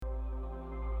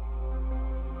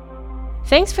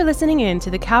Thanks for listening in to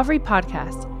the Calvary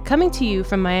Podcast, coming to you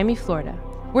from Miami, Florida.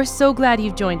 We're so glad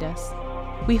you've joined us.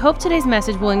 We hope today's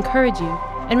message will encourage you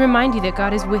and remind you that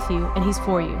God is with you and He's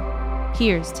for you.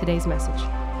 Here's today's message.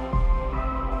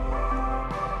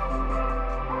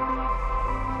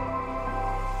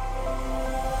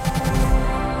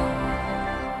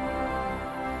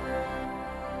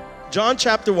 John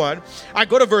chapter 1, I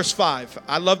go to verse 5.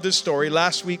 I love this story.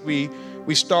 Last week we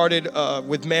started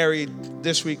with Mary.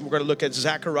 This week we're going to look at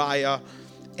Zechariah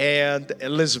and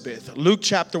Elizabeth. Luke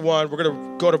chapter 1, we're going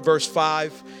to go to verse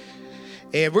 5.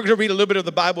 And we're going to read a little bit of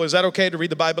the Bible. Is that okay to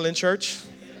read the Bible in church?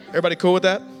 Everybody cool with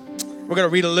that? We're going to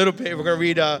read a little bit. We're going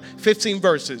to read 15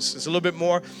 verses. It's a little bit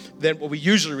more than what we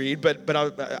usually read, but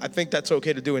I think that's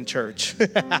okay to do in church.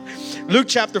 Luke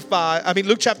chapter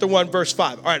 1, verse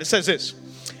 5. All right, it says this.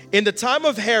 In the time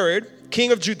of Herod,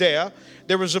 king of Judea,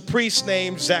 there was a priest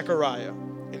named Zechariah,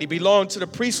 and he belonged to the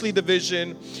priestly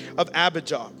division of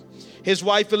Abijah. His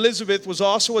wife Elizabeth was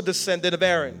also a descendant of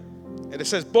Aaron. And it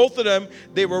says both of them,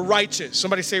 they were righteous.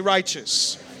 Somebody say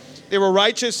righteous. They were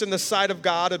righteous in the sight of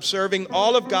God, observing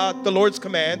all of God, the Lord's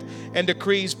command and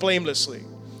decrees blamelessly.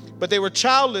 But they were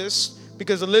childless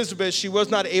because Elizabeth, she was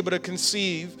not able to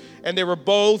conceive, and they were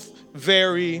both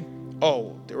very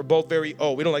old. They were both very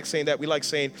old. We don't like saying that. We like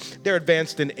saying they're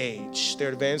advanced in age.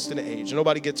 They're advanced in age.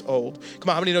 Nobody gets old.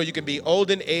 Come on, how many know you can be old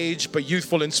in age but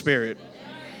youthful in spirit?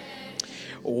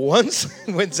 Once,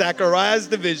 when Zechariah's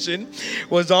division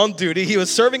was on duty, he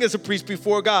was serving as a priest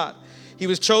before God. He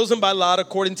was chosen by lot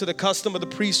according to the custom of the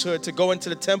priesthood to go into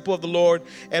the temple of the Lord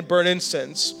and burn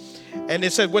incense. And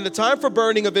it said, when the time for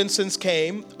burning of incense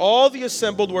came, all the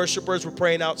assembled worshipers were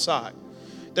praying outside.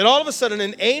 Then all of a sudden,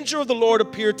 an angel of the Lord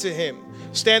appeared to him,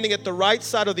 standing at the right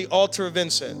side of the altar of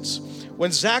incense.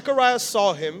 When Zechariah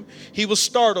saw him, he was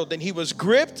startled and he was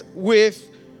gripped with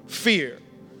fear.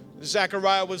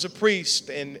 Zechariah was a priest,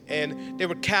 and they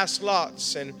would cast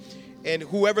lots, and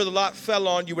whoever the lot fell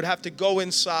on, you would have to go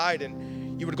inside,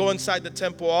 and you would go inside the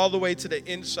temple all the way to the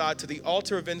inside, to the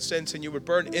altar of incense, and you would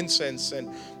burn incense.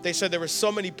 And they said there were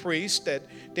so many priests that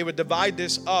they would divide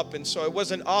this up, and so it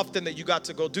wasn't often that you got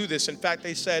to go do this. In fact,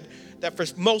 they said that for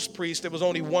most priests, it was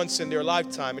only once in their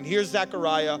lifetime. And here's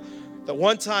Zechariah, the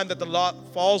one time that the lot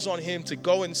falls on him to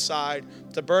go inside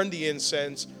to burn the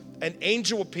incense, an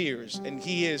angel appears, and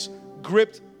he is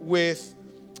gripped with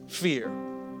fear.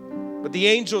 But the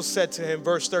angel said to him,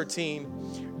 verse 13,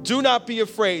 do not be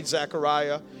afraid,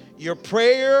 Zechariah. Your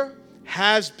prayer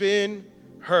has been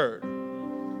heard.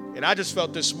 And I just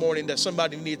felt this morning that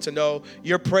somebody needs to know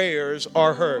your prayers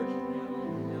are heard.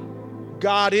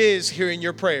 God is hearing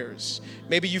your prayers.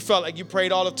 Maybe you felt like you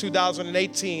prayed all of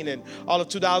 2018 and all of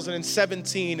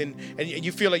 2017 and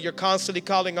you feel like you're constantly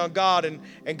calling on God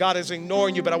and God is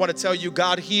ignoring you. But I want to tell you,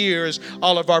 God hears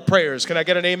all of our prayers. Can I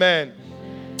get an amen?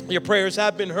 Your prayers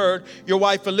have been heard. Your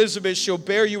wife Elizabeth, she'll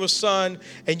bear you a son,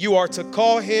 and you are to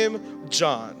call him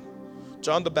John.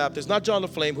 John the Baptist, not John the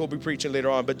Flame, who'll be preaching later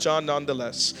on, but John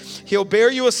nonetheless. He'll bear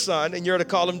you a son, and you're to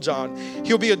call him John.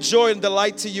 He'll be a joy and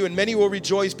delight to you, and many will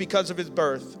rejoice because of his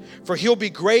birth. For he'll be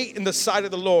great in the sight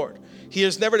of the Lord. He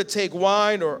is never to take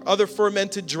wine or other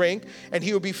fermented drink, and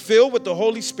he will be filled with the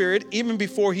Holy Spirit even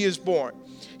before he is born.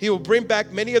 He will bring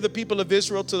back many of the people of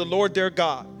Israel to the Lord their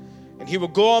God. And he will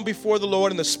go on before the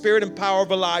Lord in the spirit and power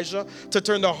of Elijah to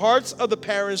turn the hearts of the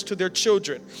parents to their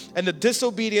children and the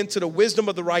disobedient to the wisdom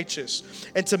of the righteous,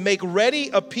 and to make ready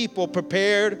a people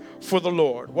prepared for the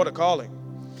Lord. What a calling.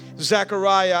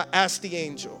 Zechariah asked the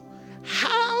angel,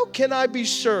 how can I be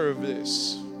sure of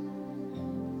this?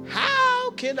 How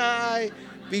can I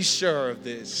be sure of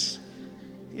this?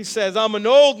 He says, I'm an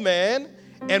old man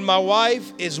and my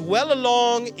wife is well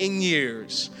along in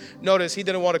years. Notice he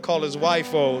didn't want to call his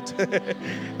wife old.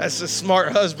 That's a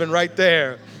smart husband right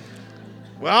there.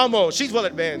 Well, I'm old. She's well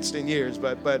advanced in years,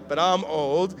 but I'm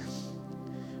old.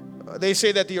 They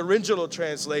say that the original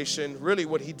translation, really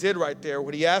what he did right there,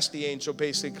 what he asked the angel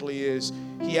basically is,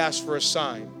 he asked for a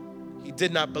sign. He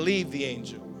did not believe the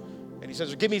angel. And he says,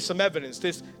 well, give me some evidence.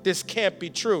 This can't be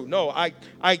true. No,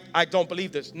 I don't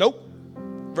believe this. Nope.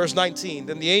 Verse 19,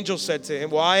 then the angel said to him,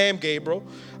 well, I am Gabriel.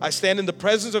 I stand in the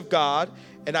presence of God,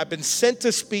 and I've been sent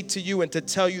to speak to you and to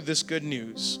tell you this good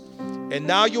news. And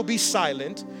now you'll be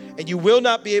silent, and you will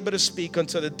not be able to speak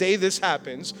until the day this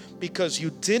happens, because you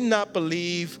did not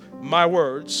believe my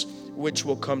words, which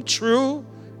will come true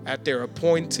at their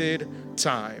appointed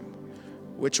time.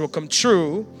 Which will come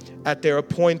true at their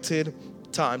appointed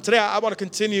time. Today, I want to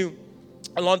continue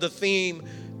along the theme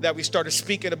that we started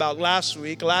speaking about last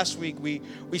week. Last week, we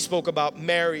spoke about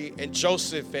Mary and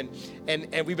Joseph, and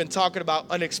And we've been talking about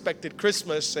unexpected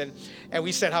Christmas, and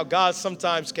we said how God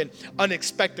sometimes can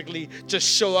unexpectedly just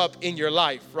show up in your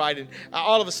life, right? And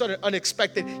all of a sudden,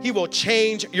 unexpected, he will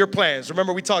change your plans.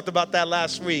 Remember, we talked about that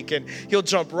last week, and he'll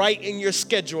jump right in your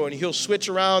schedule, and he'll switch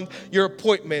around your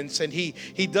appointments, and he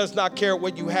does not care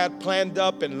what you had planned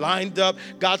up and lined up.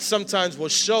 God sometimes will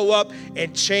show up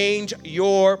and change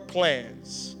your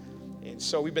plans.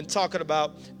 So we've been talking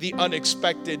about the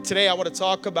unexpected. Today I want to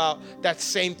talk about that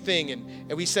same thing.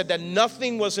 And we said that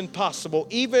nothing was impossible.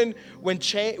 Even when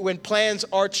plans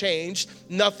are changed,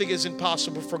 nothing is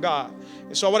impossible for God.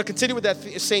 And so I want to continue with that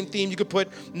same theme. You could put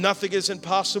Nothing is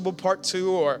Impossible Part 2,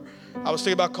 or I was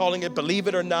thinking about calling it Believe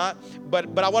It or Not. But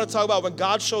I want to talk about when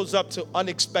God shows up to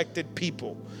unexpected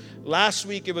people. Last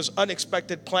week it was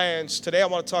unexpected plans. Today I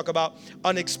want to talk about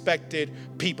unexpected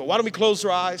people. Why don't we close our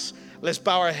eyes? Let's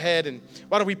bow our head, and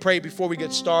why don't we pray before we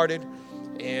get started?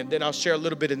 And then I'll share a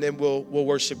little bit, and then we'll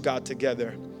worship God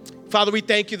together. Father, we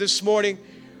thank you this morning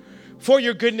for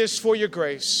your goodness, for your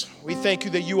grace. We thank you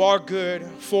that you are good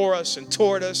for us and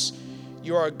toward us.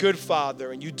 You are a good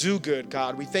Father, and you do good,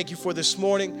 God. We thank you for this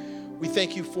morning. We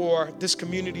thank you for this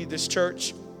community, this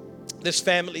church, this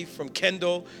family from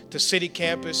Kendall to City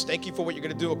Campus. Thank you for what you're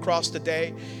going to do across the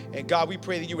day. And God, we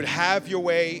pray that you would have your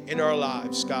way in our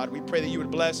lives. God, we pray that you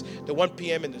would bless the 1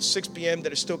 p.m. and the 6 p.m.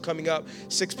 that are still coming up.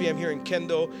 6 p.m. here in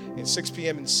Kendall and 6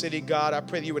 p.m. in City. God, I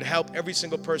pray that you would help every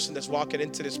single person that's walking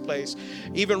into this place.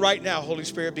 Even right now, Holy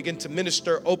Spirit, begin to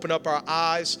minister, open up our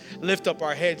eyes, lift up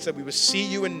our heads that we would see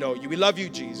you and know you. We love you,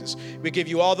 Jesus. We give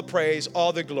you all the praise,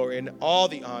 all the glory, and all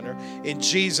the honor. In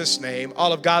Jesus' name,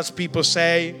 all of God's people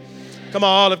say, come on,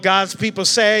 all of God's people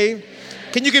say,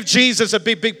 can you give Jesus a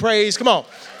big, big praise? Come on,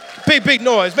 big, big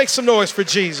noise. Make some noise for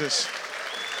Jesus.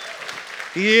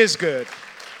 He is good.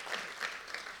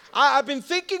 I've been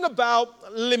thinking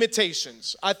about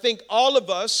limitations. I think all of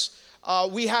us,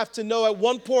 we have to know at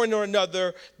one point or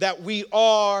another that we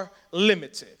are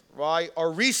limited. Right? Our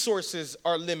resources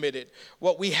are limited.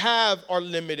 What we have are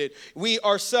limited. We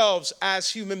ourselves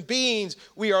as human beings,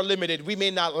 we are limited. We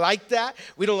may not like that.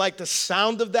 We don't like the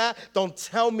sound of that. Don't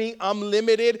tell me I'm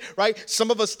limited, right?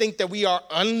 Some of us think that we are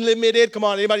unlimited. Come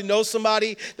on, anybody know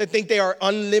somebody that think they are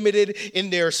unlimited in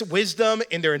their wisdom,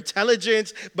 in their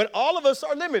intelligence? But all of us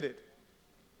are limited.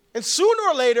 And sooner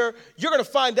or later, you're going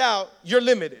to find out you're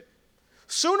limited.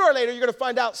 Sooner or later, you're going to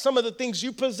find out some of the things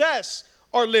you possess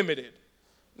are limited.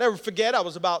 Never forget, I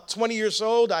was about 20 years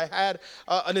old. I had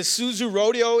an Isuzu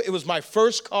Rodeo. It was my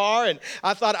first car, and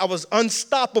I thought I was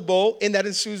unstoppable in that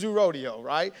Isuzu Rodeo,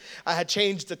 right? I had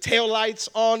changed the taillights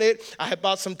on it. I had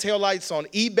bought some taillights on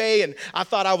eBay, and I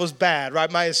thought I was bad,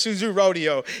 right? My Isuzu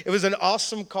Rodeo. It was an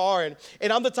awesome car,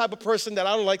 and I'm the type of person that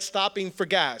I don't like stopping for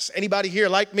gas. Anybody here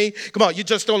like me? Come on, you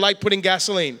just don't like putting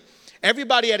gasoline.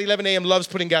 Everybody at 11 a.m. loves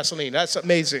putting gasoline. That's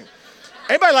amazing.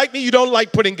 Anybody like me? You don't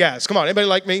like putting gas. Come on, anybody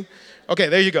like me? Okay,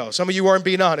 there you go. Some of you weren't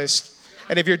being honest.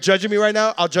 And if you're judging me right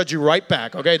now, I'll judge you right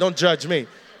back, okay? Don't judge me.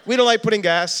 We don't like putting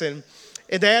gas. And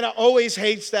Diana always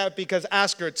hates that because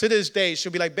ask her, to this day,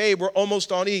 she'll be like, babe, we're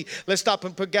almost on E. Let's stop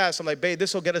and put gas. I'm like, babe,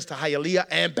 this will get us to Hialeah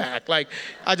and back. Like,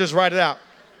 I just write it out.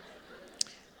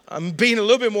 I'm being a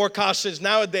little bit more cautious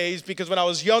nowadays because when I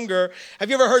was younger, have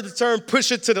you ever heard the term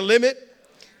push it to the limit?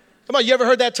 Come on, you ever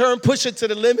heard that term, push it to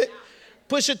the limit?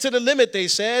 Push it to the limit, they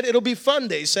said. It'll be fun,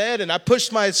 they said. And I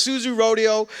pushed my Isuzu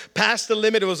Rodeo past the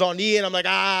limit. It was on E, and I'm like,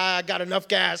 I got enough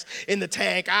gas in the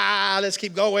tank. Let's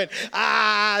keep going.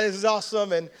 This is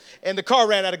awesome. And the car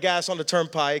ran out of gas on the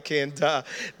turnpike, and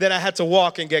then I had to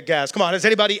walk and get gas. Come on, has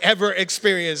anybody ever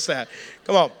experienced that?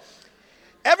 Come on.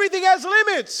 Everything has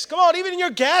limits. Come on, even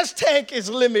your gas tank is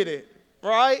limited,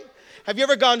 right? Have you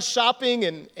ever gone shopping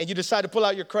and you decide to pull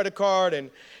out your credit card and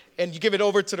you give it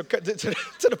over to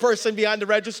the person behind the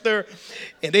register,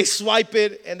 and they swipe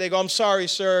it, and they go, I'm sorry,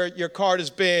 sir, your card has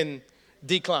been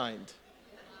declined.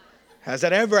 Has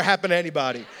that ever happened to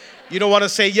anybody? You don't want to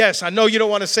say yes. I know you don't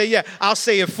want to say yes. I'll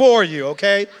say it for you,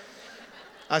 okay?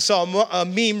 I saw a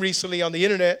meme recently on the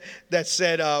internet that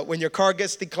said when your card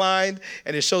gets declined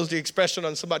and it shows the expression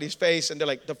on somebody's face, and they're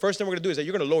like, the first thing we're going to do is that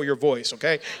you're going to lower your voice,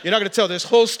 okay? You're not going to tell this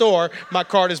whole store my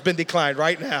card has been declined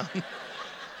right now.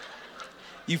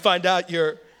 You find out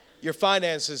your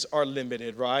finances are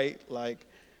limited, right? Like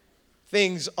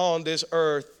things on this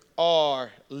earth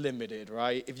are limited,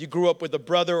 right? If you grew up with a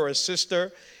brother or a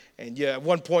sister and at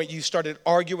one point you started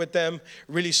arguing with them,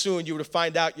 really soon you would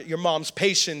find out your mom's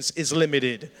patience is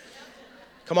limited.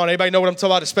 Come on, anybody know what I'm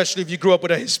talking about? Especially if you grew up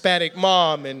with a Hispanic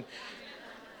mom and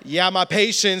my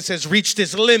patience has reached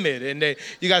its limit. And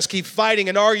you guys keep fighting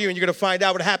and arguing. You're going to find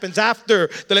out what happens after.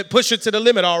 Push it to the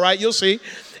limit, all right? You'll see.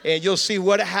 and you'll see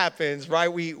what happens, right?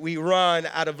 We run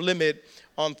out of limit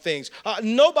on things.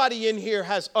 Nobody in here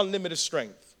has unlimited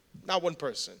strength. Not one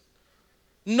person.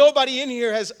 Nobody in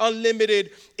here has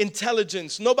unlimited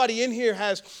intelligence. Nobody in here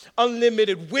has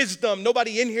unlimited wisdom.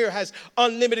 Nobody in here has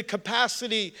unlimited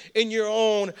capacity in your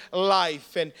own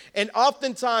life. And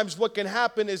oftentimes what can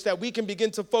happen is that we can begin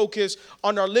to focus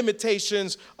on our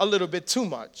limitations a little bit too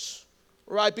much,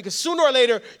 right? Because sooner or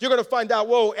later, you're going to find out,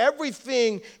 whoa,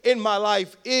 everything in my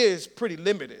life is pretty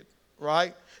limited,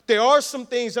 right? There are some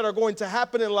things that are going to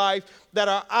happen in life that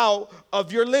are out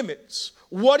of your limits.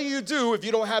 What do you do if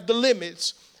you don't have the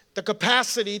limits, the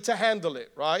capacity to handle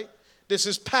it, right? This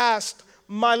is past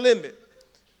my limit.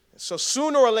 So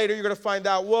sooner or later, you're going to find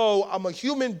out, whoa, I'm a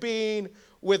human being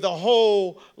with a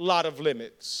whole lot of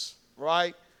limits,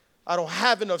 right? I don't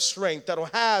have enough strength. I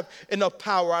don't have enough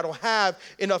power. I don't have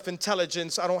enough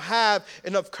intelligence. I don't have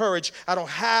enough courage. I don't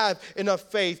have enough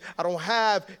faith. I don't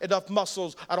have enough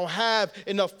muscles. I don't have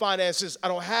enough finances. I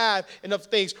don't have enough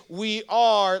things. We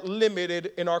are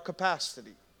limited in our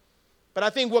capacity. But I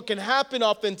think what can happen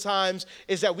oftentimes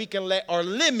is that we can let our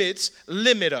limits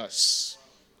limit us,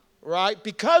 right?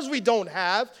 Because we don't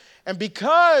have, and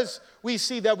because we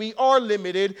see that we are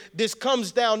limited, this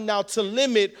comes down now to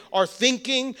limit our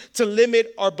thinking, to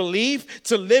limit our belief,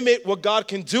 to limit what God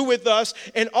can do with us.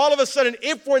 And all of a sudden,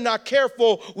 if we're not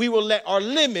careful, we will let our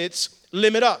limits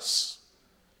limit us.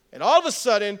 And all of a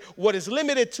sudden, what is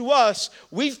limited to us,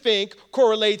 we think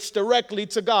correlates directly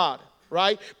to God,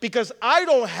 right? Because I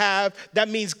don't have, that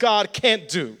means God can't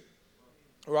do.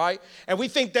 Right? And we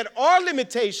think that our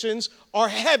limitations are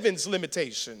heaven's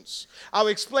limitations. I'll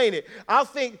explain it.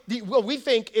 What we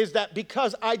think is that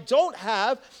because I don't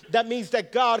have, that means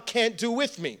that God can't do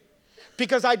with me.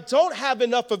 Because I don't have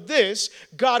enough of this,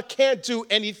 God can't do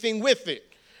anything with it.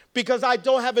 Because I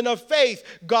don't have enough faith,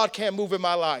 God can't move in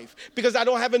my life. Because I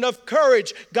don't have enough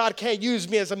courage, God can't use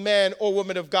me as a man or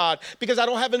woman of God. Because I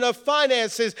don't have enough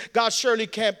finances, God surely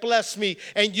can't bless me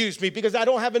and use me. Because I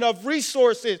don't have enough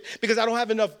resources, because I don't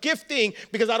have enough gifting,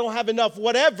 because I don't have enough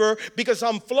whatever, because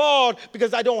I'm flawed,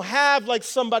 because I don't have like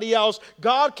somebody else,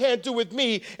 God can't do with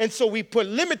me. And so we put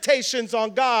limitations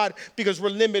on God because we're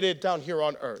limited down here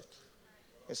on earth.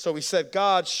 And so we said,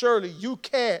 God, surely you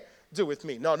can't do with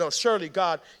me. No, surely,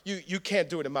 God, you can't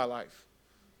do it in my life.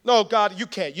 No, God, you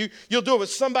can't. You'll do it with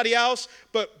somebody else,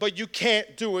 but you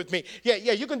can't do it with me. Yeah,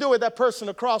 you can do it with that person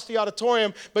across the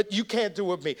auditorium, but you can't do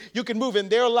it with me. You can move in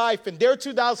their life, and their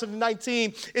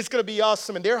 2019 is going to be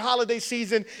awesome, and their holiday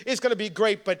season is going to be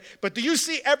great, but do you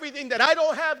see everything that I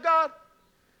don't have, God?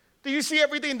 Do you see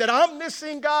everything that I'm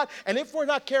missing, God? And if we're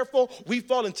not careful, we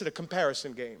fall into the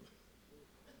comparison game.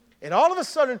 And all of a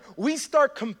sudden, we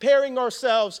start comparing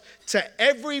ourselves to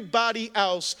everybody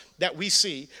else that we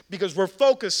see because we're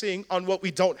focusing on what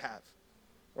we don't have,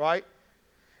 right?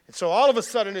 And so all of a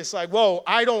sudden, it's like, whoa,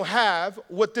 I don't have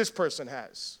what this person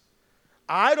has.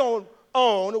 I don't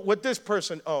own what this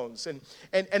person owns. And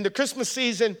the Christmas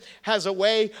season has a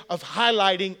way of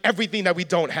highlighting everything that we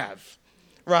don't have,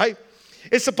 right?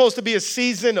 It's supposed to be a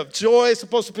season of joy. It's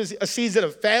supposed to be a season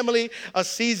of family, a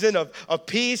season of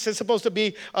peace. It's supposed to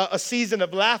be a season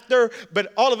of laughter.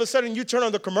 But all of a sudden, you turn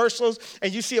on the commercials,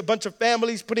 and you see a bunch of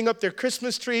families putting up their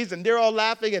Christmas trees, and they're all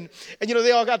laughing. And you know, they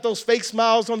all got those fake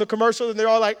smiles on the commercials, and they're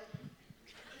all like,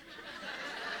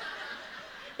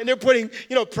 and they're putting,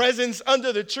 presents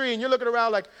under the tree. And you're looking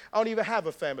around like, I don't even have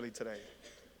a family today.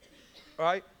 All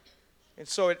right? And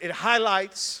so it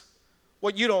highlights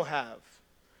what you don't have.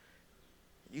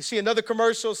 You see another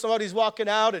commercial, somebody's walking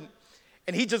out and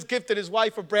he just gifted his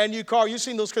wife a brand new car. You've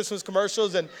seen those Christmas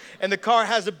commercials and the car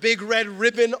has a big red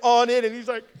ribbon on it and he's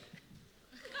like,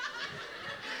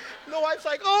 and the wife's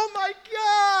like, oh my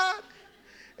God.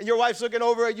 And your wife's looking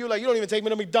over at you like, you don't even take me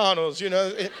to McDonald's,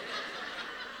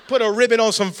 Put a ribbon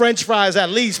on some French fries at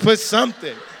least, put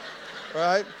something,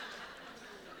 right?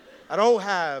 I don't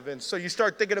have. And so you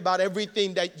start thinking about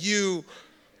everything that you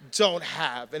don't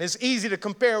have. And it's easy to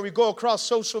compare. We go across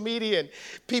social media and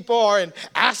people are in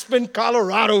Aspen,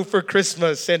 Colorado for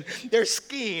Christmas and they're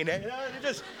skiing. And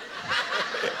just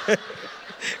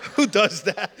who does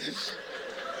that?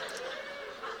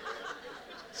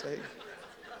 Say,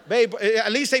 babe,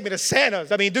 at least take me to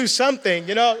Santa's. I mean, do something,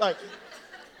 like.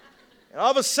 And all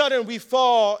of a sudden, we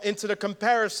fall into the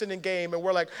comparison game, and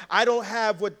we're like, I don't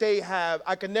have what they have.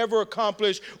 I can never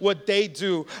accomplish what they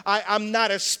do. I'm not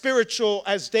as spiritual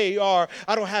as they are.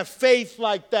 I don't have faith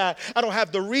like that. I don't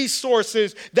have the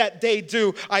resources that they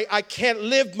do. I can't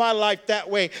live my life that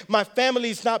way. My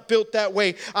family's not built that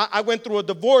way. I went through a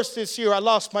divorce this year. I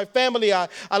lost my family. I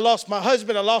lost my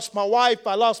husband. I lost my wife.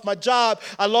 I lost my job.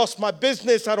 I lost my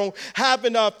business. I don't have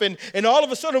enough. And all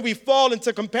of a sudden, we fall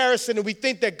into comparison, and we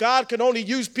think that God can only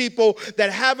use people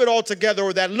that have it all together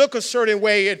or that look a certain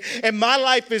way, and my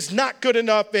life is not good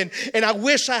enough, and I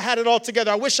wish I had it all together.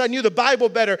 I wish I knew the Bible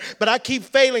better, but I keep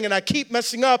failing and I keep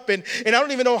messing up, and I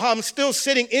don't even know how I'm still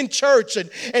sitting in church, and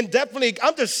definitely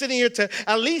I'm just sitting here to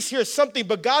at least hear something,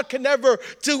 but God can never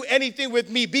do anything with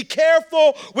me. Be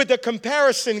careful with the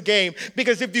comparison game,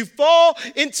 because if you fall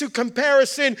into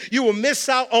comparison, you will miss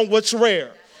out on what's rare,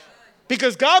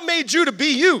 because God made you to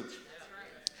be you.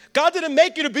 God didn't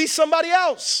make you to be somebody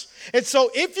else. And so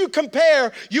if you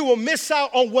compare, you will miss out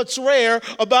on what's rare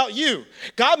about you.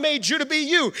 God made you to be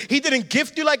you. He didn't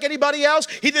gift you like anybody else.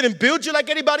 He didn't build you like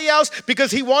anybody else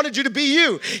because he wanted you to be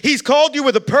you. He's called you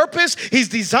with a purpose. He's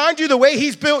designed you the way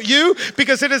he's built you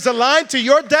because it is aligned to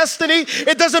your destiny.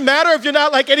 It doesn't matter if you're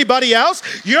not like anybody else.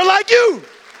 You're like you.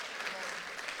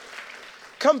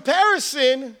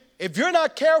 Comparison, if you're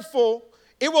not careful,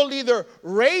 it will either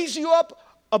raise you up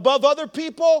above other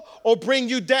people or bring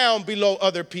you down below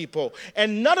other people.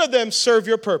 And none of them serve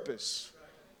your purpose.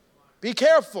 Be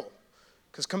careful,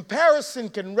 because comparison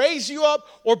can raise you up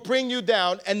or bring you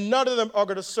down, and none of them are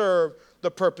going to serve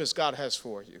the purpose God has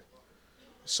for you.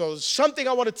 So something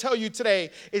I want to tell you today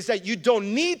is that you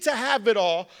don't need to have it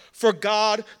all for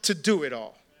God to do it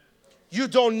all. You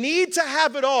don't need to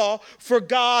have it all for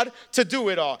God to do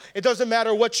it all. It doesn't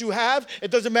matter what you have.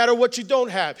 It doesn't matter what you don't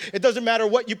have. It doesn't matter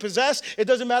what you possess. It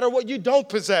doesn't matter what you don't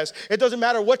possess. It doesn't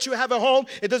matter what you have at home.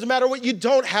 It doesn't matter what you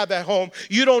don't have at home.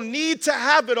 You don't need to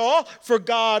have it all for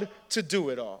God to do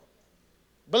it all.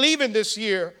 Believe in this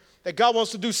year that God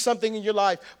wants to do something in your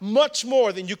life much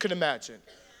more than you can imagine.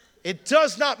 It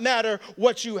does not matter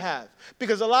what you have,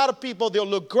 because a lot of people, they'll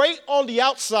look great on the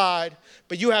outside,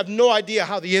 but you have no idea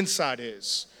how the inside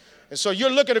is. And so you're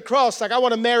looking across like, I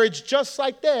want a marriage just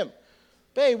like them.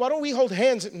 Babe, why don't we hold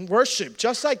hands and worship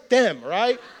just like them,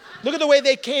 right? Look at the way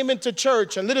they came into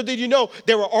church, and little did you know,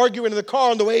 they were arguing in the car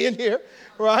on the way in here,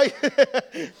 right?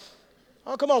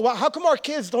 Oh, come on. How come our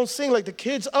kids don't sing like the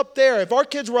kids up there? If our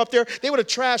kids were up there, they would have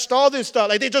trashed all this stuff.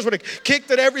 Like, they just would have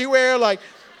kicked it everywhere, like.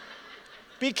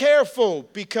 Be careful,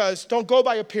 because don't go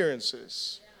by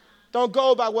appearances. Don't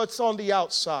go by what's on the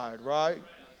outside, right?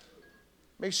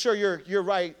 Make sure you're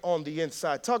right on the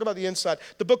inside. Talk about the inside.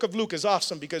 The book of Luke is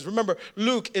awesome because, remember,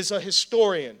 Luke is a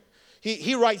historian.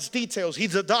 He writes details.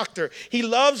 He's a doctor. He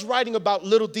loves writing about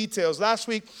little details. Last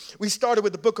week, we started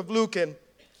with the book of Luke, and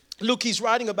Luke, he's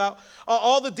writing about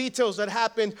all the details that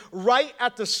happened right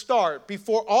at the start,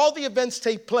 before all the events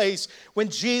take place when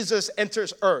Jesus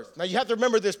enters earth. Now, you have to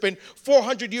remember there's been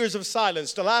 400 years of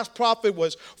silence. The last prophet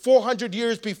was 400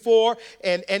 years before,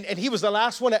 and he was the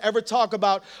last one to ever talk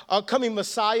about coming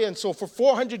Messiah. And so for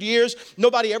 400 years,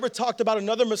 nobody ever talked about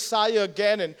another Messiah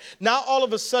again. And now all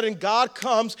of a sudden, God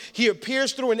comes. He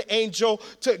appears through an angel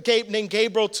named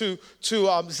Gabriel to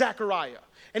Zechariah.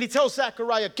 And he tells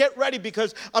Zechariah, get ready,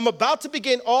 because I'm about to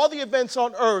begin all the events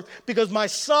on earth, because my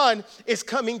son is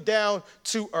coming down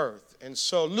to earth. And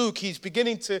so Luke, he's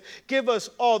beginning to give us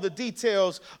all the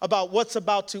details about what's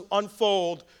about to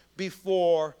unfold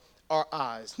before our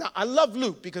eyes. Now, I love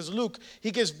Luke because Luke,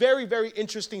 he gives very, very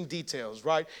interesting details,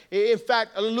 right? In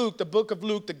fact, Luke, the book of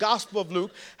Luke, the Gospel of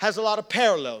Luke, has a lot of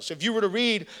parallels. If you were to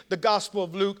read the Gospel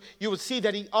of Luke, you would see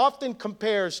that he often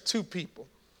compares two people.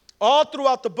 All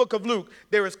throughout the book of Luke,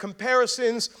 there is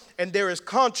comparisons, and there is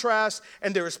contrast,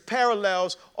 and there is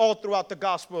parallels all throughout the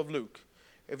Gospel of Luke.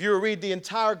 If you were to read the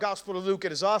entire Gospel of Luke,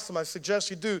 it is awesome. I suggest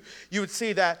you do. You would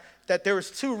see that there is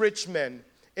two rich men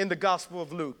in the Gospel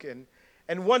of Luke,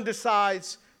 and one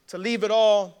decides to leave it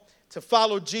all, to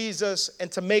follow Jesus,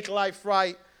 and to make life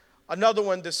right. Another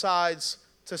one decides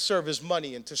to serve his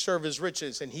money and to serve his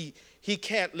riches, and he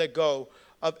can't let go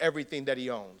of everything that he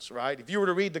owns, right? If you were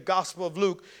to read the Gospel of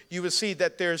Luke, you would see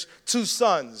that there's two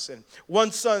sons, and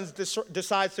one son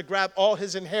decides to grab all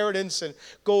his inheritance and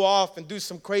go off and do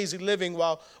some crazy living,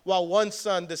 while one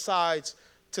son decides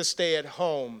to stay at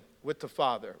home with the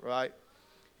father, right?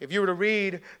 If you were to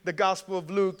read the Gospel of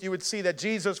Luke, you would see that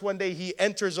Jesus, one day, he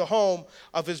enters a home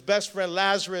of his best friend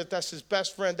Lazarus. That's his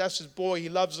best friend. That's his boy. He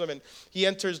loves him. And he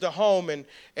enters the home.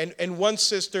 And one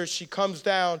sister, she comes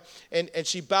down and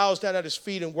she bows down at his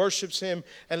feet and worships him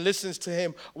and listens to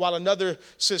him, while another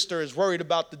sister is worried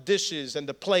about the dishes and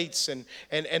the plates and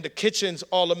the kitchen's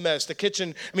all a mess. The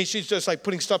kitchen, I mean, she's just like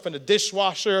putting stuff in the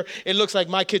dishwasher. It looks like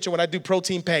my kitchen when I do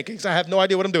protein pancakes. I have no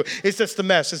idea what I'm doing. It's just a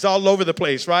mess. It's all over the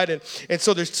place, right? And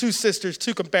so there's two sisters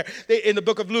to compare. In the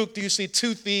book of Luke, do you see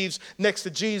two thieves next to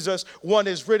Jesus? One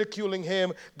is ridiculing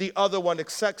him. The other one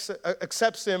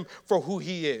accepts him for who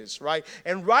he is, right?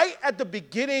 And right at the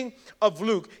beginning of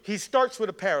Luke, he starts with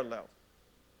a parallel.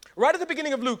 Right at the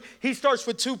beginning of Luke, he starts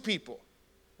with two people,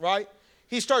 right?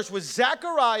 He starts with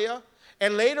Zechariah,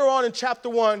 and later on in chapter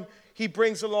 1, he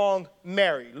brings along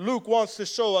Mary. Luke wants to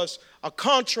show us a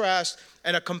contrast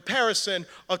and a comparison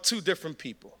of two different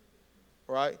people,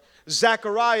 right?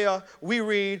 Zechariah, we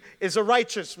read, is a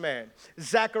righteous man.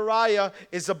 Zechariah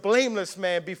is a blameless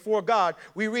man before God.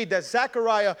 We read that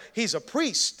Zechariah, he's a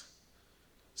priest.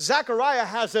 Zechariah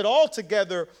has it all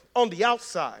together on the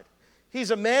outside.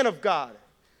 He's a man of God.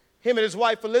 Him and his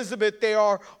wife Elizabeth, they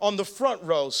are on the front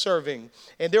row serving,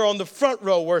 and they're on the front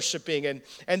row worshiping, and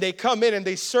they come in and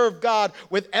they serve God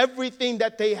with everything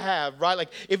that they have, right? Like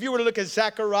if you were to look at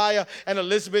Zechariah and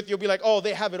Elizabeth, you'll be like, oh,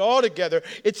 they have it all together.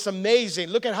 It's amazing.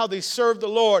 Look at how they serve the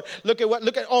Lord. Look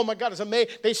at, oh my God, it's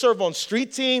amazing. They serve on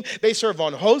street team. They serve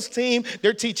on host team.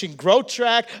 They're teaching growth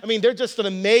track. I mean, they're just an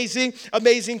amazing,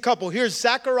 amazing couple. Here's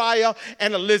Zechariah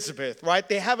and Elizabeth, right?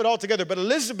 They have it all together, but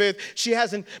Elizabeth, she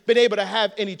hasn't been able to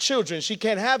have any children. She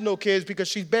can't have no kids because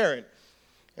she's barren.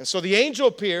 And so the angel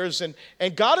appears, and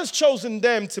God has chosen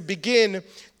them to begin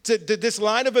this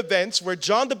line of events where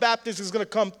John the Baptist is going to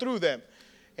come through them.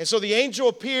 And so the angel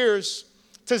appears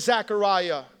to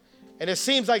Zechariah, and it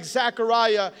seems like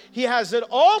Zechariah, he has it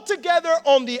all together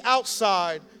on the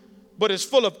outside, but is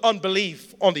full of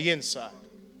unbelief on the inside.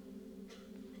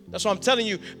 That's why I'm telling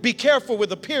you, be careful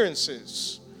with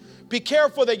appearances. Be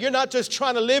careful that you're not just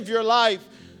trying to live your life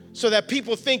so that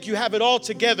people think you have it all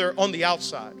together on the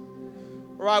outside.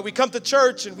 All right, we come to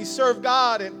church and we serve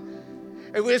God, and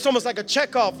it's almost like a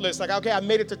checkoff list. Like, okay, I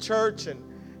made it to church, and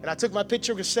I took my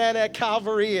picture with Santa at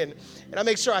Calvary, and I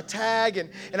make sure I tag, and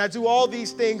I do all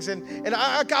these things, and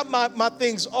I got my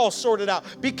things all sorted out.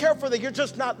 Be careful that you're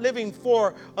just not living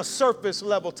for a surface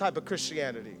level type of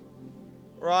Christianity,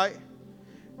 right?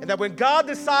 And that when God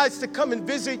decides to come and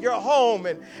visit your home,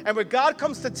 and when God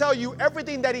comes to tell you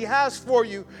everything that he has for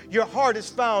you, your heart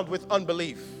is found with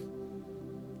unbelief.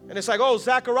 And it's like, oh,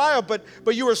 Zechariah, but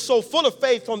you were so full of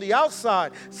faith on the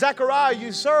outside. Zechariah,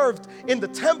 you served in the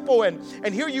temple,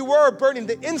 and here you were burning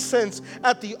the incense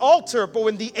at the altar. But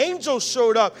when the angel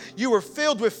showed up, you were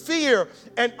filled with fear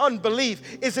and unbelief.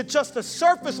 Is it just a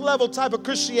surface level type of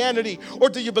Christianity? Or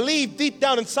do you believe deep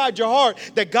down inside your heart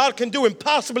that God can do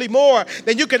impossibly more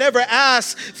than you can ever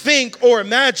ask, think, or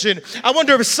imagine? I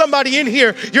wonder if somebody in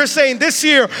here, you're saying this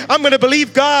year, I'm going to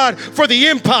believe God for the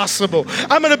impossible.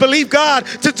 I'm going to believe God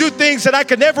to do things that I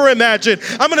could never imagine.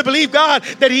 I'm going to believe God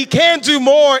that he can do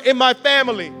more in my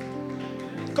family.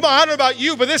 Come on, I don't know about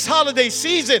you, but this holiday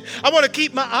season, I want to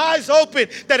keep my eyes open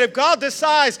that if God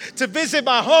decides to visit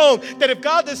my home, that if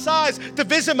God decides to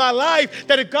visit my life,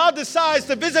 that if God decides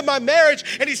to visit my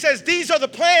marriage, and he says, these are the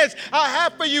plans I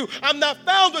have for you. I'm not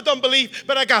found with unbelief,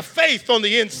 but I got faith on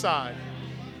the inside.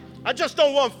 I just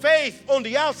don't want faith on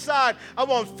the outside. I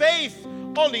want faith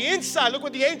on the inside. Look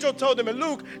what the angel told them in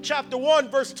Luke chapter 1,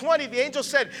 verse 20. The angel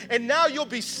said, and now you'll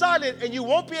be silent and you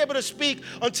won't be able to speak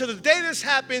until the day this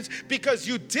happens, because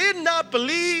you did not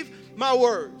believe my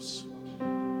words.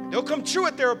 They'll come true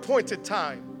at their appointed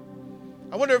time.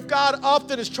 I wonder if God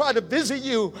often is trying to visit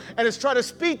you and is trying to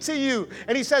speak to you.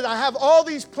 And he says, I have all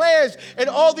these plans and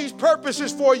all these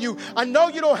purposes for you. I know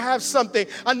you don't have something.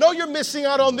 I know you're missing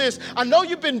out on this. I know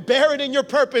you've been buried in your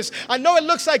purpose. I know it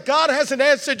looks like God hasn't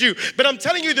answered you. But I'm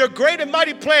telling you, they're great and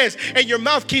mighty plans, and your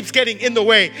mouth keeps getting in the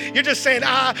way. You're just saying,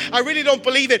 I really don't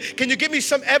believe it. Can you give me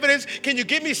some evidence? Can you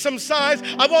give me some signs?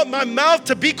 I want my mouth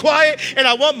to be quiet, and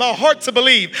I want my heart to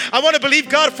believe. I want to believe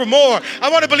God for more. I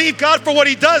want to believe God for what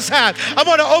he does have. I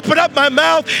want to open up my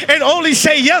mouth and only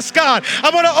say, yes, God.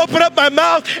 I want to open up my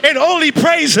mouth and only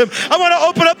praise him. I want to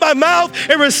open up my mouth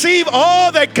and receive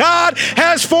all that God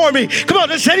has for me. Come on,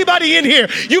 is anybody in here?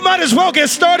 You might as well get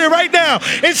started right now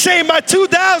and say, my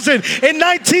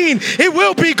 2019, it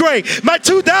will be great. My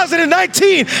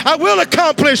 2019, I will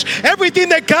accomplish everything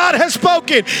that God has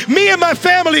spoken. Me and my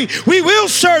family, we will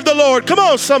serve the Lord. Come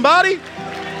on, somebody.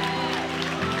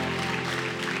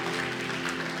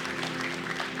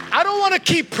 I don't want to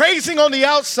keep praising on the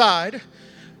outside,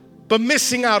 but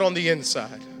missing out on the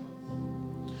inside.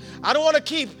 I don't want to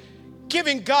keep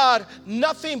giving God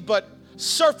nothing but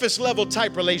surface level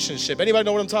type relationship. Anybody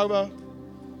know what I'm talking about?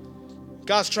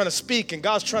 God's trying to speak and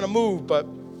God's trying to move, but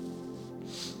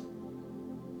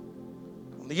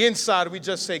on the inside we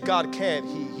just say, God can't,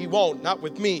 he won't, not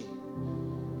with me.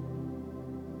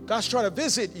 God's trying to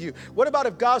visit you. What about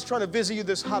if God's trying to visit you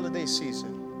this holiday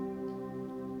season?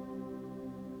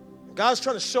 God's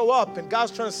trying to show up and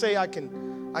God's trying to say, I can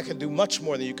do much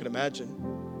more than you can imagine.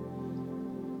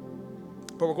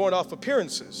 But we're going off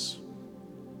appearances.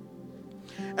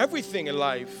 Everything in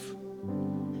life,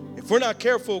 if we're not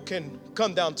careful, can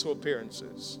come down to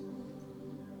appearances.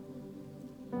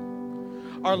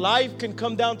 Our life can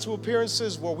come down to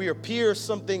appearances where we appear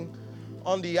something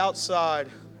on the outside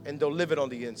and don't live it on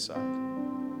the inside.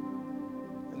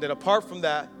 And then apart from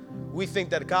that, we think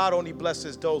that God only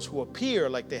blesses those who appear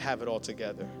like they have it all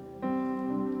together.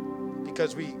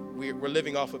 Because we're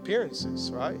living off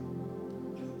appearances, right?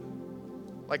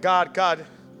 Like God,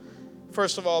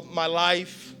 first of all, my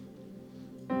life,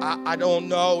 I don't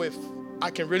know if I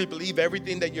can really believe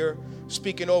everything that you're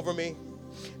speaking over me.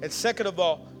 And second of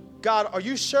all, God, are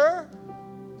you sure?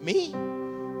 Me?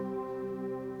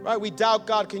 Right? We doubt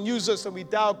God can use us, and we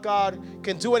doubt God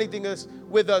can do anything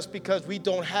with us because we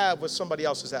don't have what somebody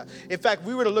else has had. In fact,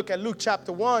 we were to look at Luke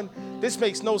chapter 1, this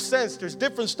makes no sense. There's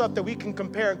different stuff that we can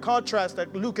compare and contrast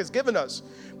that Luke has given us.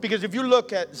 Because if you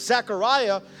look at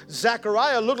Zechariah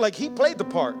looked like he played the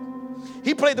part.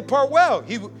 He played the part well.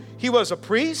 He was a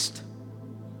priest.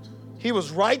 He was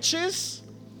righteous.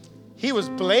 He was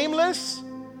blameless.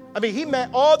 I mean, he met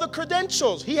all the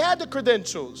credentials. He had the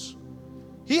credentials.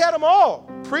 He had them all.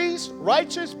 Priest,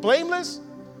 righteous, blameless.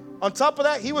 On top of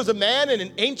that, he was a man, and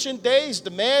in ancient days, the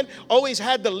man always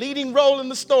had the leading role in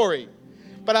the story.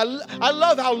 But I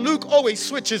love how Luke always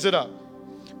switches it up.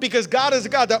 Because God is a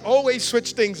God that always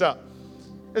switches things up.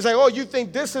 It's like, oh, you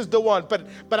think this is the one,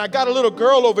 but I got a little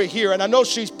girl over here, and I know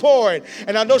she's poor,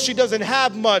 and I know she doesn't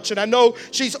have much, and I know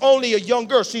she's only a young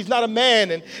girl. She's not a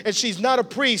man, and she's not a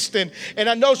priest, and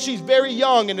I know she's very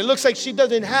young, and it looks like she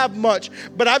doesn't have much,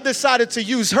 but I've decided to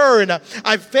use her, and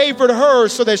I favored her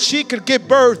so that she could give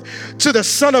birth to the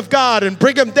Son of God and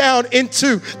bring him down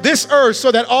into this earth so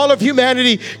that all of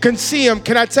humanity can see him.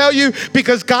 Can I tell you?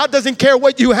 Because God doesn't care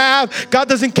what you have. God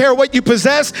doesn't care what you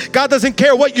possess. God doesn't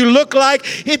care what you look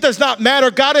like. It does not matter.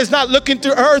 God is not looking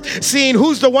to earth seeing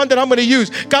who's the one that I'm going to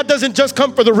use. God doesn't just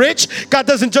come for the rich. God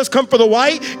doesn't just come for the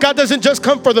white. God doesn't just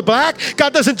come for the black.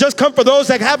 God doesn't just come for those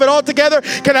that have it all together.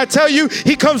 Can I tell you,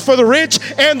 he comes for the rich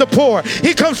and the poor.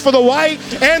 He comes for the white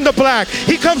and the black.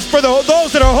 He comes for those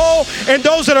that are whole and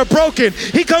those that are broken.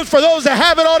 He comes for those that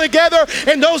have it all together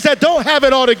and those that don't have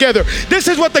it all together. This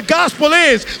is what the gospel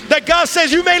is. That God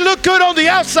says, you may look good on the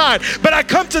outside, but I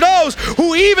come to those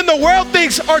who even the world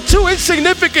thinks are too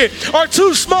insignificant, are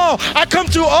too small. I come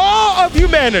to all of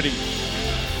humanity.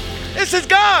 This is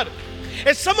God.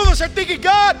 And some of us are thinking,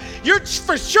 God, you're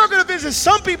for sure going to visit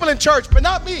some people in church, but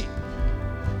not me.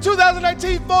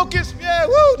 2019 focus, yeah,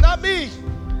 woo, not me.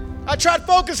 I tried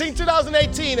focusing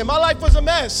 2018 and my life was a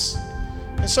mess.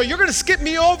 And so you're going to skip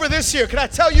me over this year. Can I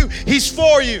tell you, he's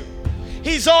for you.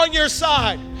 He's on your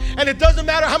side. And it doesn't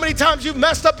matter how many times you've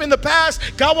messed up in the past,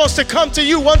 God wants to come to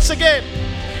you once again.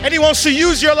 And he wants to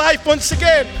use your life once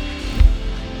again.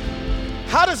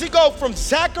 How does he go from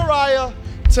Zechariah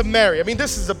to Mary? I mean,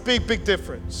 this is a big, big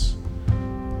difference.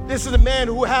 This is a man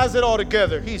who has it all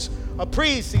together. He's a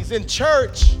priest. He's in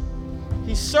church.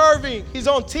 He's serving. He's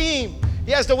on team.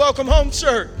 He has the welcome home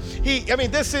shirt.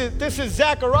 This is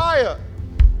Zechariah.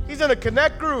 He's in a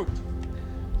connect group.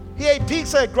 He ate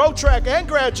pizza at Grow Track and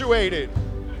graduated.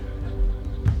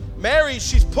 Mary,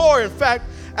 she's poor. In fact,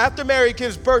 after Mary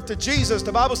gives birth to Jesus,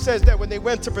 the Bible says that when they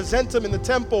went to present him in the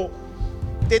temple,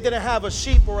 they didn't have a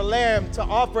sheep or a lamb to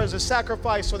offer as a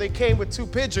sacrifice, so they came with 2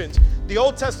 pigeons. The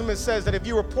Old Testament says that if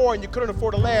you were poor and you couldn't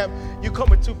afford a lamb, you come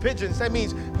with 2 pigeons. That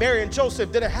means Mary and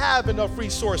Joseph didn't have enough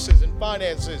resources and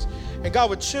finances, and God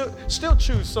would still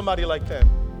choose somebody like them.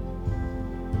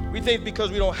 We think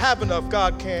because we don't have enough,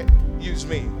 God can't use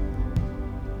me.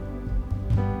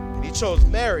 And he chose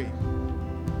Mary.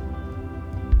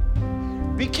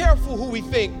 Be careful who we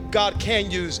think God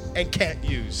can use and can't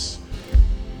use,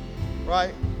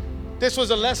 right? This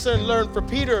was a lesson learned for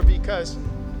Peter, because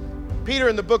Peter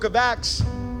in the book of Acts,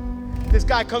 this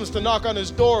guy comes to knock on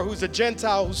his door who's a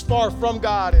Gentile, who's far from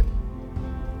God.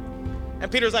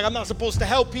 And Peter's like, I'm not supposed to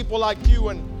help people like you.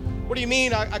 And what do you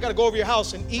mean? I got to go over your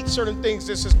house and eat certain things.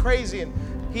 This is crazy. And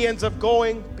he ends up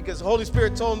going because the Holy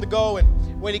Spirit told him to go.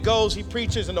 And when he goes, he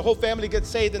preaches, and the whole family gets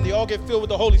saved, and they all get filled with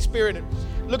the Holy Spirit. And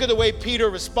look at the way Peter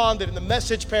responded. In the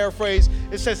Message paraphrase,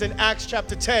 it says in Acts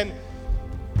chapter 10,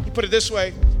 he put it this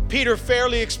way: Peter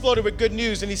fairly exploded with good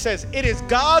news, and he says, "It is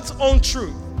God's own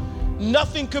truth.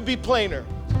 Nothing could be plainer.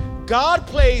 God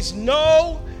plays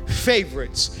no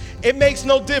favorites. It makes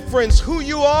no difference who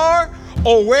you are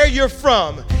or where you're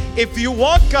from. If you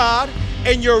want God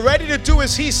and you're ready to do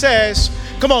as he says,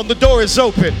 come on, the door is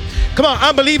open. Come on,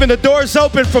 I'm believing the door is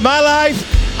open for my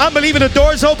life. I'm believing the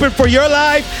door is open for your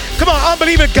life. Come on, I'm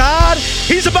believing God.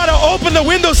 He's about to open the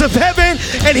windows of heaven,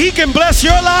 and he can bless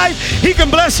your life. He can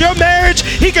bless your marriage.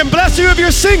 He can bless you if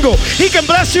you're single. He can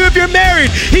bless you if you're married.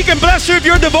 He can bless you if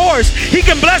you're divorced. He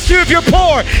can bless you if you're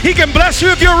poor. He can bless you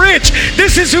if you're rich.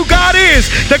 This is who God is,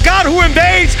 the God who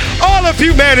invades all of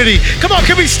humanity. Come on,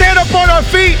 can we stand up on our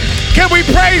feet? Can we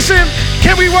praise him?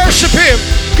 Can we worship him?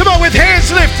 Come on, with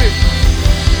hands lifted.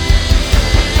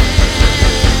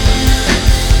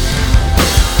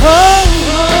 Oh,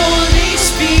 Holy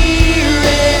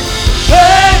Spirit,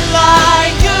 burn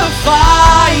like a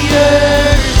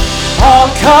fire, all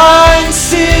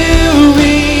consuming,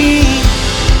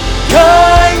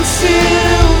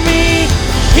 consume me.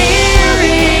 Here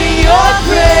in your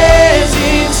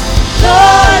presence,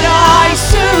 Lord, I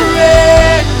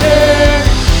surrender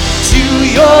to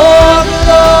your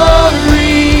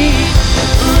glory,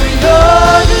 for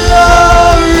your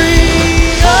glory.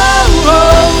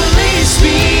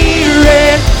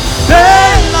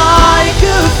 Burn like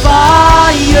a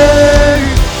fire,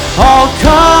 all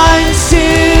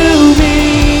consuming,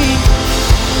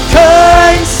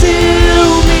 consuming.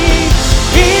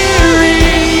 Here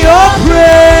in your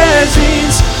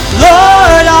presence,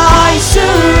 Lord, I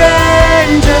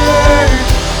surrender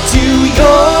to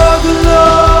your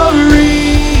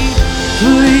glory,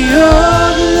 for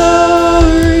your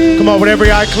glory. Come on, with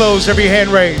every eye closed, every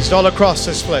hand raised, all across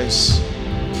this place.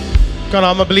 God,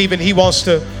 I'm believing he wants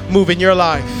to move in your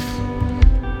life.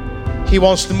 He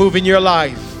wants to move in your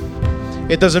life.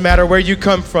 It doesn't matter where you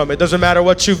come from. It doesn't matter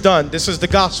what you've done. This is the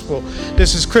gospel.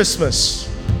 This is Christmas.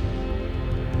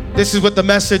 This is what the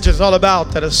message is all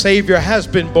about, that a Savior has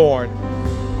been born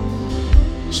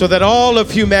so that all of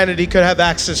humanity could have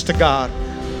access to God.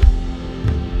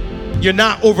 You're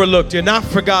not overlooked. You're not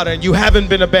forgotten. You haven't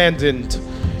been abandoned.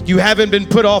 You haven't been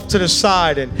put off to the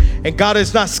side, and God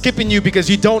is not skipping you because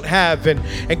you don't have, and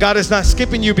God is not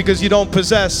skipping you because you don't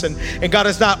possess, and God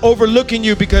is not overlooking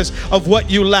you because of what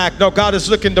you lack. No, God is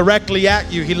looking directly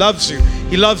at you. He loves you.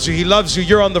 He loves you. He loves you.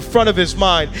 You're on the front of his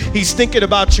mind. He's thinking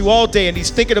about you all day, and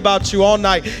he's thinking about you all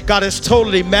night. God is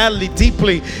totally, madly,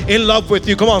 deeply in love with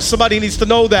you. Come on, somebody needs to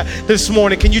know that this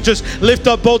morning. Can you just lift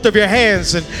up both of your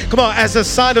hands and come on, as a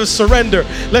sign of surrender,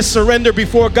 let's surrender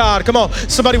before God. Come on,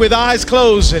 somebody with eyes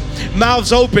closed and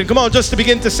mouths open. Come on, just to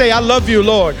begin to say, I love you,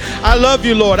 Lord. I love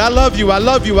you, Lord. I love you. I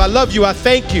love you. I love you. I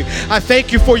thank you. I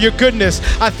thank you for your goodness.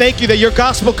 I thank you that your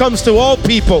gospel comes to all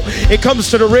people. It comes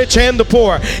to the rich and the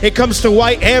poor. It comes to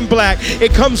white and black.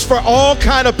 It comes for all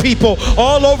kind of people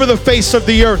all over the face of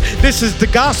the earth. This is the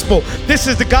gospel. This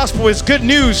is the gospel. It's good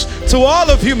news to all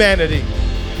of humanity.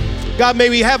 God, may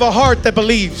we have a heart that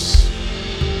believes.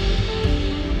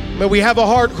 May we have a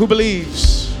heart who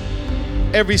believes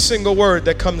every single word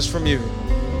that comes from you.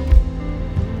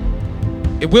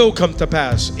 It will come to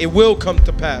pass. It will come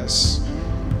to pass.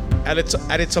 At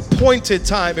its appointed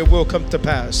time, it will come to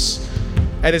pass.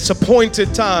 At its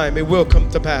appointed time, it will come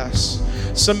to pass.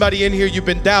 Somebody in here, you've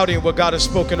been doubting what God has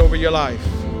spoken over your life.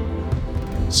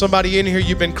 Somebody in here,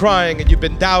 you've been crying and you've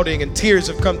been doubting, and tears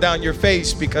have come down your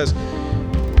face because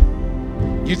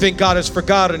you think God has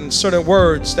forgotten certain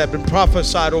words that have been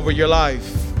prophesied over your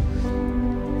life.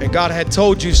 And God had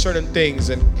told you certain things,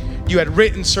 and you had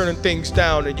written certain things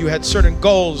down, and you had certain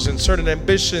goals and certain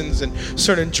ambitions and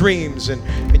certain dreams, and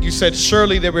you said,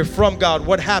 surely they were from God.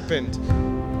 What happened?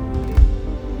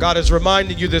 God is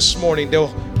reminding you this morning,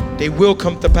 they will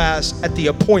come to pass at the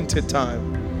appointed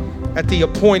time. At the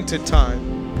appointed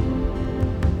time.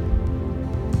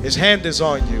 His hand is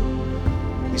on you.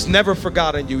 He's never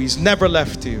forgotten you. He's never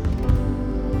left you.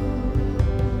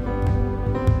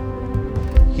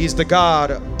 He's the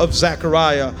God of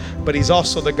Zechariah, but he's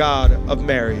also the God of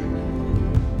Mary.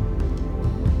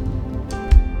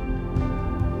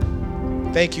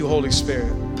 Thank you, Holy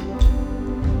Spirit.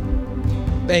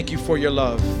 Thank you for your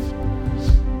love.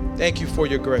 Thank you for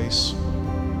your grace.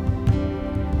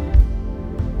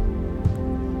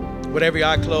 With every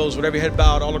eye closed, with every head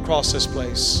bowed all across this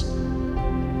place.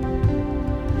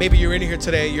 Maybe you're in here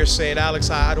today and you're saying, Alex,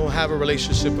 I don't have a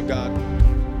relationship with God.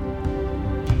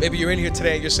 Maybe you're in here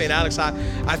today and you're saying, Alex, I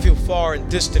feel far and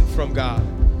distant from God.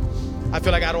 I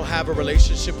feel like I don't have a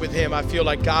relationship with him. I feel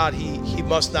like God, he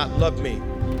must not love me.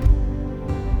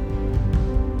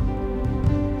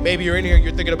 Maybe you're in here,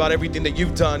 you're thinking about everything that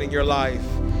you've done in your life,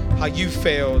 how you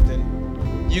failed,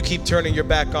 and you keep turning your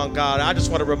back on God. I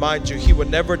just want to remind you, he would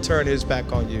never turn his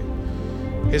back on you.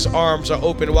 His arms are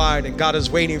open wide, and God is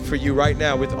waiting for you right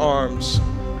now with arms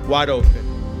wide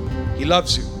open. He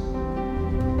loves you.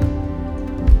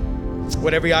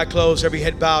 With every eye closed, every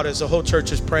head bowed as the whole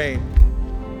church is praying.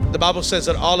 The Bible says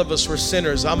that all of us were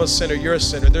sinners. I'm a sinner, you're a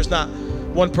sinner. There's not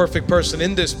one perfect person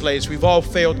in this place. We've all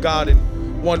failed God in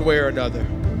one way or another.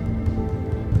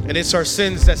 And it's our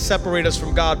sins that separate us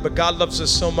from God, but God loves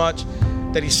us so much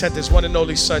that he sent his one and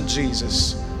only son,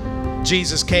 Jesus.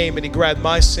 Jesus came and he grabbed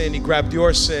my sin, he grabbed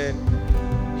your sin,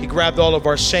 he grabbed all of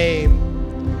our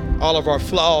shame, all of our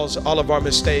flaws, all of our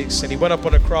mistakes, and he went up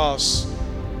on a cross.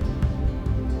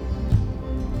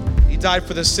 He died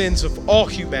for the sins of all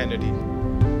humanity,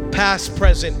 past,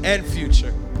 present, and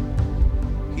future.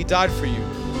 He died for you.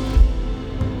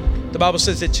 The Bible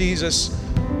says that Jesus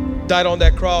died on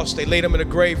that cross. They laid him in a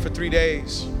grave for 3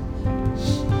 days.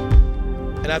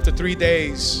 And after 3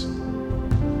 days,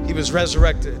 he was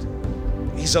resurrected.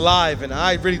 He's alive, and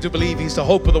I really do believe he's the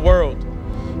hope of the world.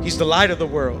 He's the light of the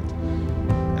world.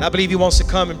 And I believe he wants to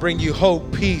come and bring you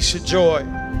hope, peace, joy,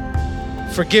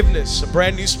 forgiveness, a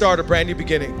brand new start, a brand new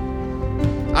beginning.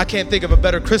 I can't think of a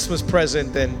better Christmas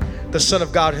present than the Son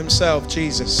of God himself,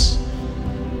 Jesus.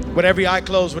 With every eye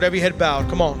closed, with every head bowed,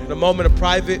 come on, in a moment of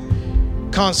private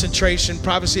concentration,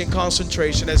 privacy and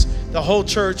concentration as the whole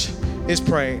church is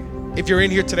praying. If you're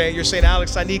in here today, you're saying,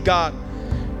 Alex, I need God.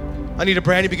 I need a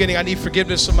brand new beginning. I need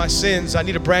forgiveness of my sins. I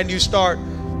need a brand new start.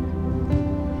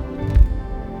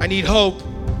 I need hope.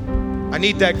 I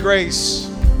need that grace.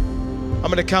 I'm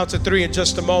going to count to 3 in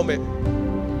just a moment.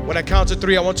 When I count to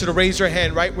 3, I want you to raise your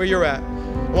hand right where you're at.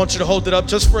 I want you to hold it up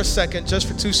just for a second, just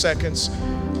for 2 seconds.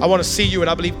 I want to see you, and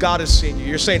I believe God is seeing you.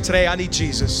 You're saying, today I need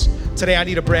Jesus. Today I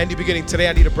need a brand new beginning. Today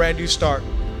I need a brand new start.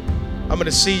 I'm going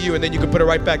to see you, and then you can put it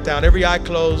right back down. Every eye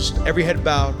closed, every head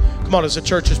bowed. Come on, as the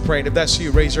church is praying, if that's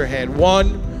you, raise your hand.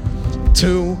 1,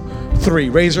 2, 3.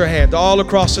 Raise your hand all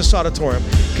across this auditorium.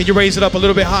 Can you raise it up a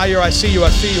little bit higher? I see you, I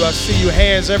see you, I see you.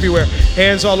 Hands everywhere.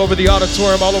 Hands all over the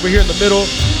auditorium, all over here in the middle,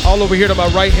 all over here to my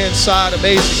right-hand side.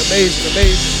 Amazing, amazing,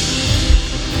 amazing.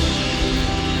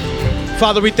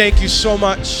 Father, we thank you so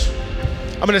much.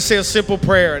 I'm going to say a simple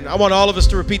prayer, and I want all of us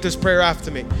to repeat this prayer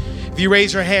after me. If you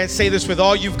raise your hand, say this with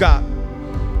all you've got.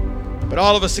 But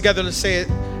all of us together, let's say it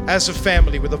as a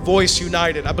family with a voice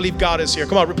united. I believe God is here.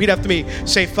 Come on, repeat after me.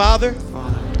 Say, Father,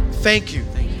 thank you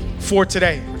for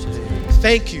today.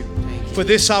 Thank you for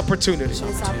this opportunity.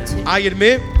 I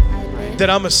admit that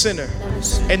I'm a sinner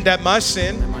and that my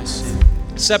sin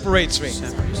separates me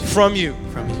from you.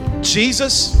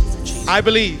 Jesus, I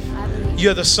believe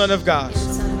you're the Son of God,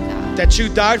 that you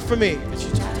died for me,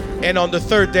 and on the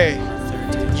 3rd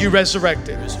day, you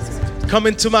resurrected. Come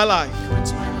into my life,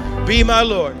 be my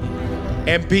Lord,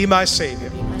 and be my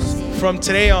Savior. From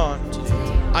today on,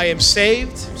 I am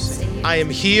saved, I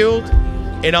am healed,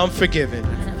 and I'm forgiven.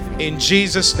 In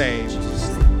Jesus' name,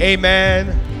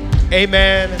 amen,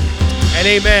 amen, and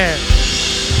amen.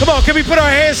 Come on, can we put our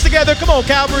hands together? Come on,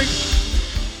 Calvary.